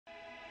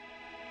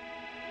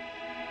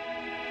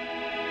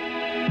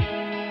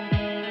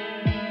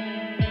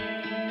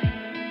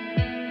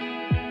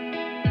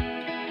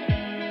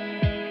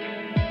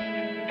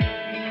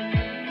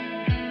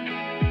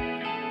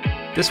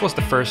This was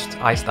the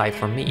first ice dive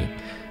for me,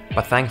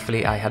 but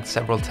thankfully I had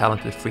several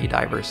talented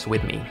freedivers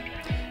with me.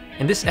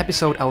 In this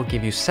episode I will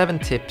give you 7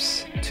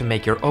 tips to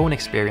make your own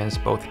experience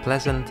both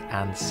pleasant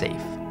and safe.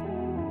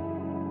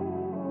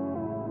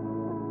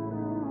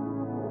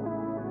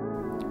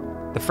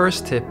 The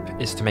first tip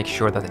is to make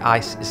sure that the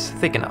ice is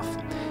thick enough.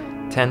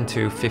 10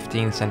 to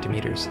 15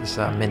 centimeters is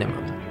a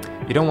minimum.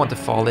 You don't want to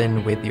fall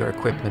in with your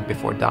equipment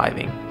before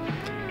diving.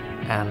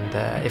 And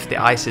if the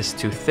ice is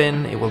too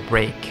thin, it will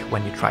break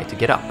when you try to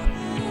get up.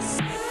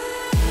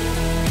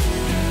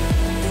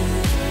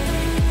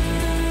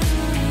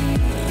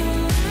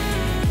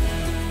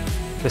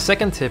 The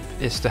second tip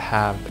is to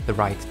have the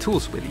right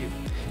tools with you.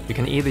 You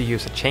can either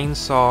use a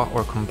chainsaw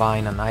or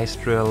combine an ice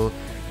drill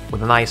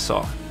with an ice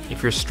saw.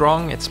 If you're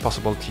strong, it's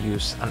possible to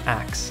use an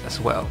axe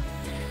as well.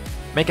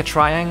 Make a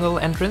triangle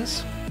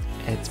entrance.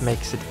 It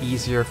makes it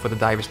easier for the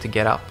divers to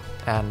get up,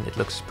 and it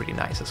looks pretty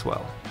nice as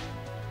well.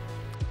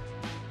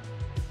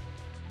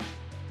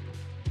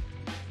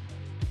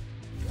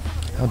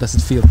 How does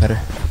it feel, Petter?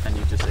 And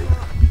you just eat.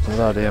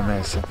 That is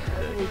amazing.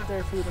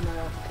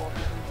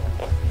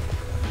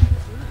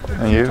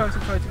 And you?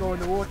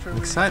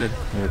 Excited.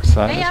 You're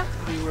excited? Yeah.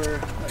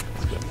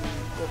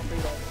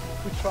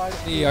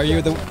 Are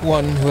you the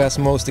one who has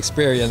most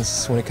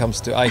experience when it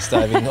comes to ice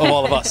diving of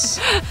all of us?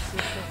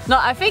 No,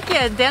 I think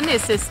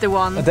Dennis is the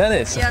one.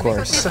 Dennis, of Yeah, because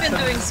course. he's been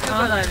doing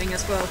scuba diving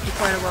as well for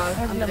quite a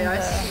while under the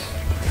ice.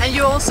 And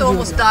you also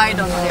almost died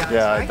under the ice,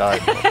 Yeah, right? I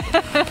died.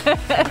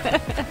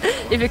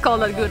 If you call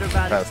that good or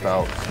bad. Passed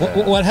out.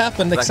 What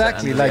happened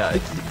exactly?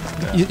 Like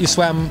you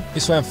swam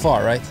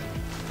far, right?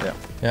 Yeah.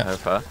 Yeah. How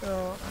far?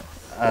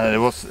 It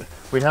was.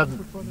 We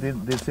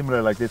did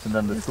similar like this, and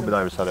then the scuba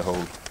divers had a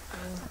hole.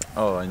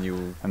 Oh, and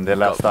you. And the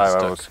last got dive I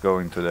stuck. was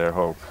going to their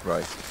hole,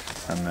 Right.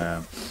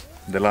 and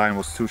the line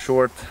was too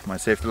short, my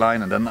safety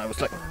line, and then I was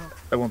like,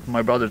 I want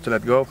my brother to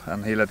let go,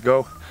 and he let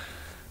go,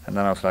 and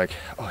then I was like,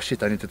 oh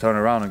shit, I need to turn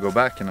around and go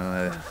back, and then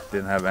I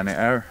didn't have any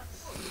air.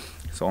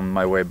 So on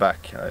my way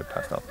back, I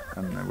passed out,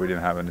 and we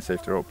didn't have any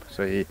safety rope.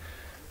 So he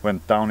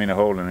went down in a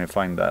hole, and he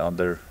found the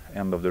other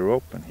end of the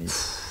rope, and he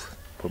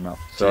pulled me out.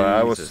 So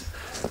I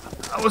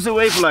was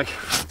away for like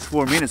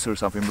 4 minutes or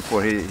something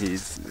before he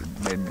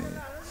made me.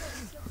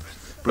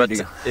 But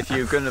if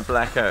you're going to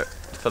black out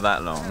for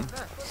that long,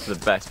 the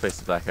best place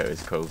to black out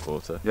is cold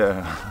water.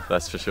 Yeah.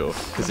 That's for sure.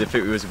 Because if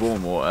it was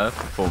warm water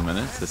for 4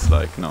 minutes, it's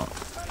like not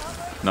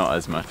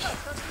as much.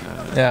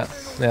 Yeah.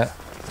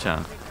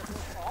 Chance.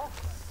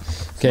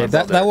 Okay,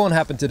 that won't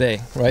happen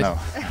today, right? No.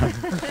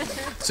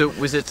 So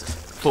was it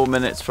 4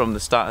 minutes from the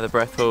start of the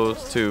breath hold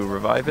to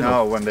reviving?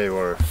 No, when they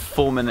were.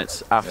 4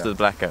 minutes after the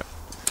blackout.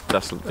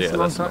 That's a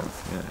long time.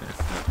 Yeah.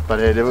 But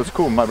it was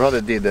cool. My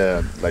brother did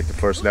like the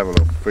first level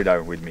of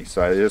freediving with me,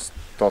 so I just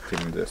taught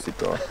him the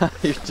CPR.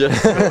 You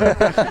just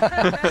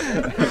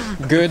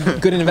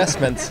Good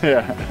investment.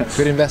 Yeah.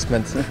 Good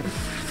investment.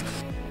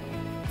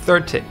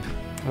 Third tip.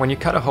 When you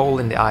cut a hole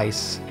in the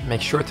ice,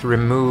 make sure to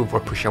remove or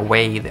push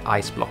away the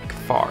ice block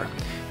far.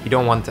 You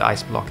don't want the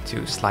ice block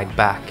to slide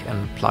back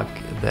and plug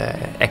the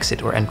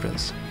exit or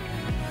entrance.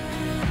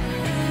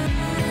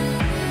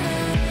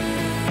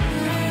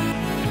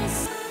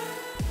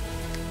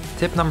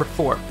 Tip number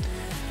 4.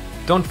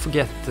 Don't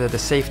forget the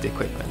safety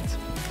equipment.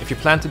 If you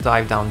plan to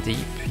dive down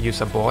deep,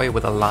 use a buoy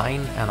with a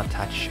line and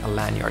attach a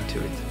lanyard to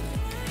it.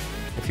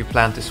 If you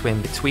plan to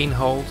swim between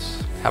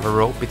holes, have a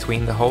rope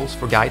between the holes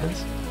for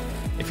guidance.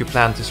 If you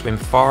plan to swim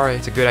far,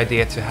 it's a good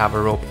idea to have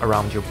a rope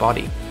around your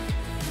body.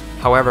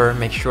 However,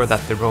 make sure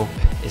that the rope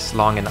is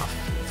long enough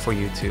for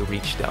you to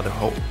reach the other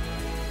hole.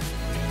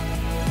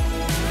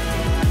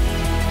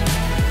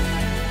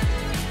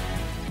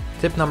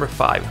 Tip number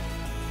 5.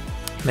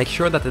 Make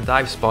sure that the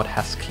dive spot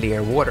has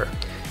clear water.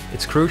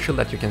 It's crucial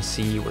that you can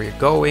see where you're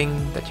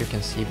going, that you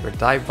can see your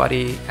dive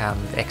buddy and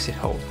the exit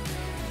hole.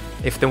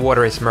 If the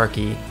water is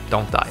murky,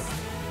 don't dive.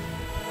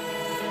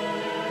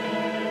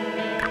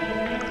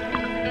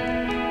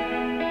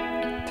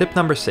 Tip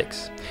number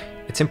 6.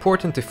 It's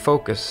important to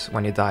focus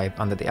when you dive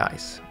under the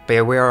ice. Be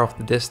aware of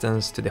the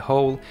distance to the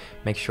hole,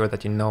 make sure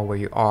that you know where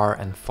you are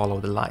and follow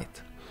the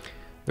light.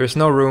 There's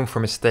no room for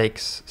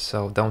mistakes,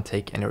 so don't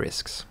take any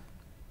risks.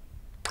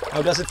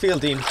 How does it feel,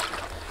 Dean?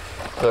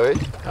 Sorry?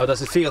 How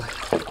does it feel?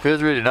 It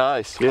feels really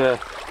nice, yeah.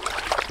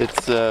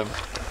 It's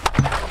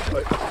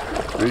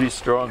really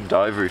strong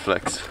dive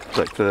reflex.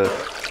 Like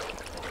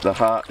the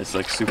heart is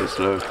like super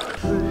slow.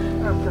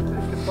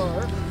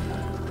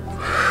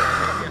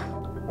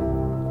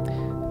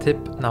 Tip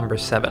number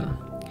 7.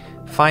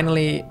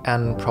 Finally,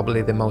 and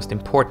probably the most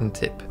important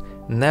tip,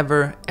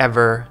 never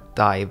ever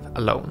dive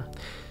alone.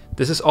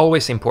 This is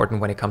always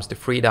important when it comes to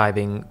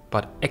freediving,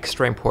 but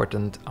extra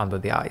important under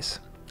the ice.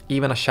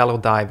 Even a shallow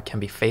dive can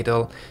be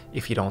fatal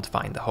if you don't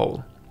find the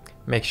hole.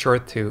 Make sure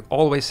to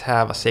always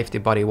have a safety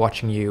buddy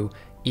watching you,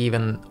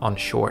 even on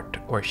short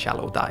or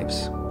shallow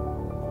dives.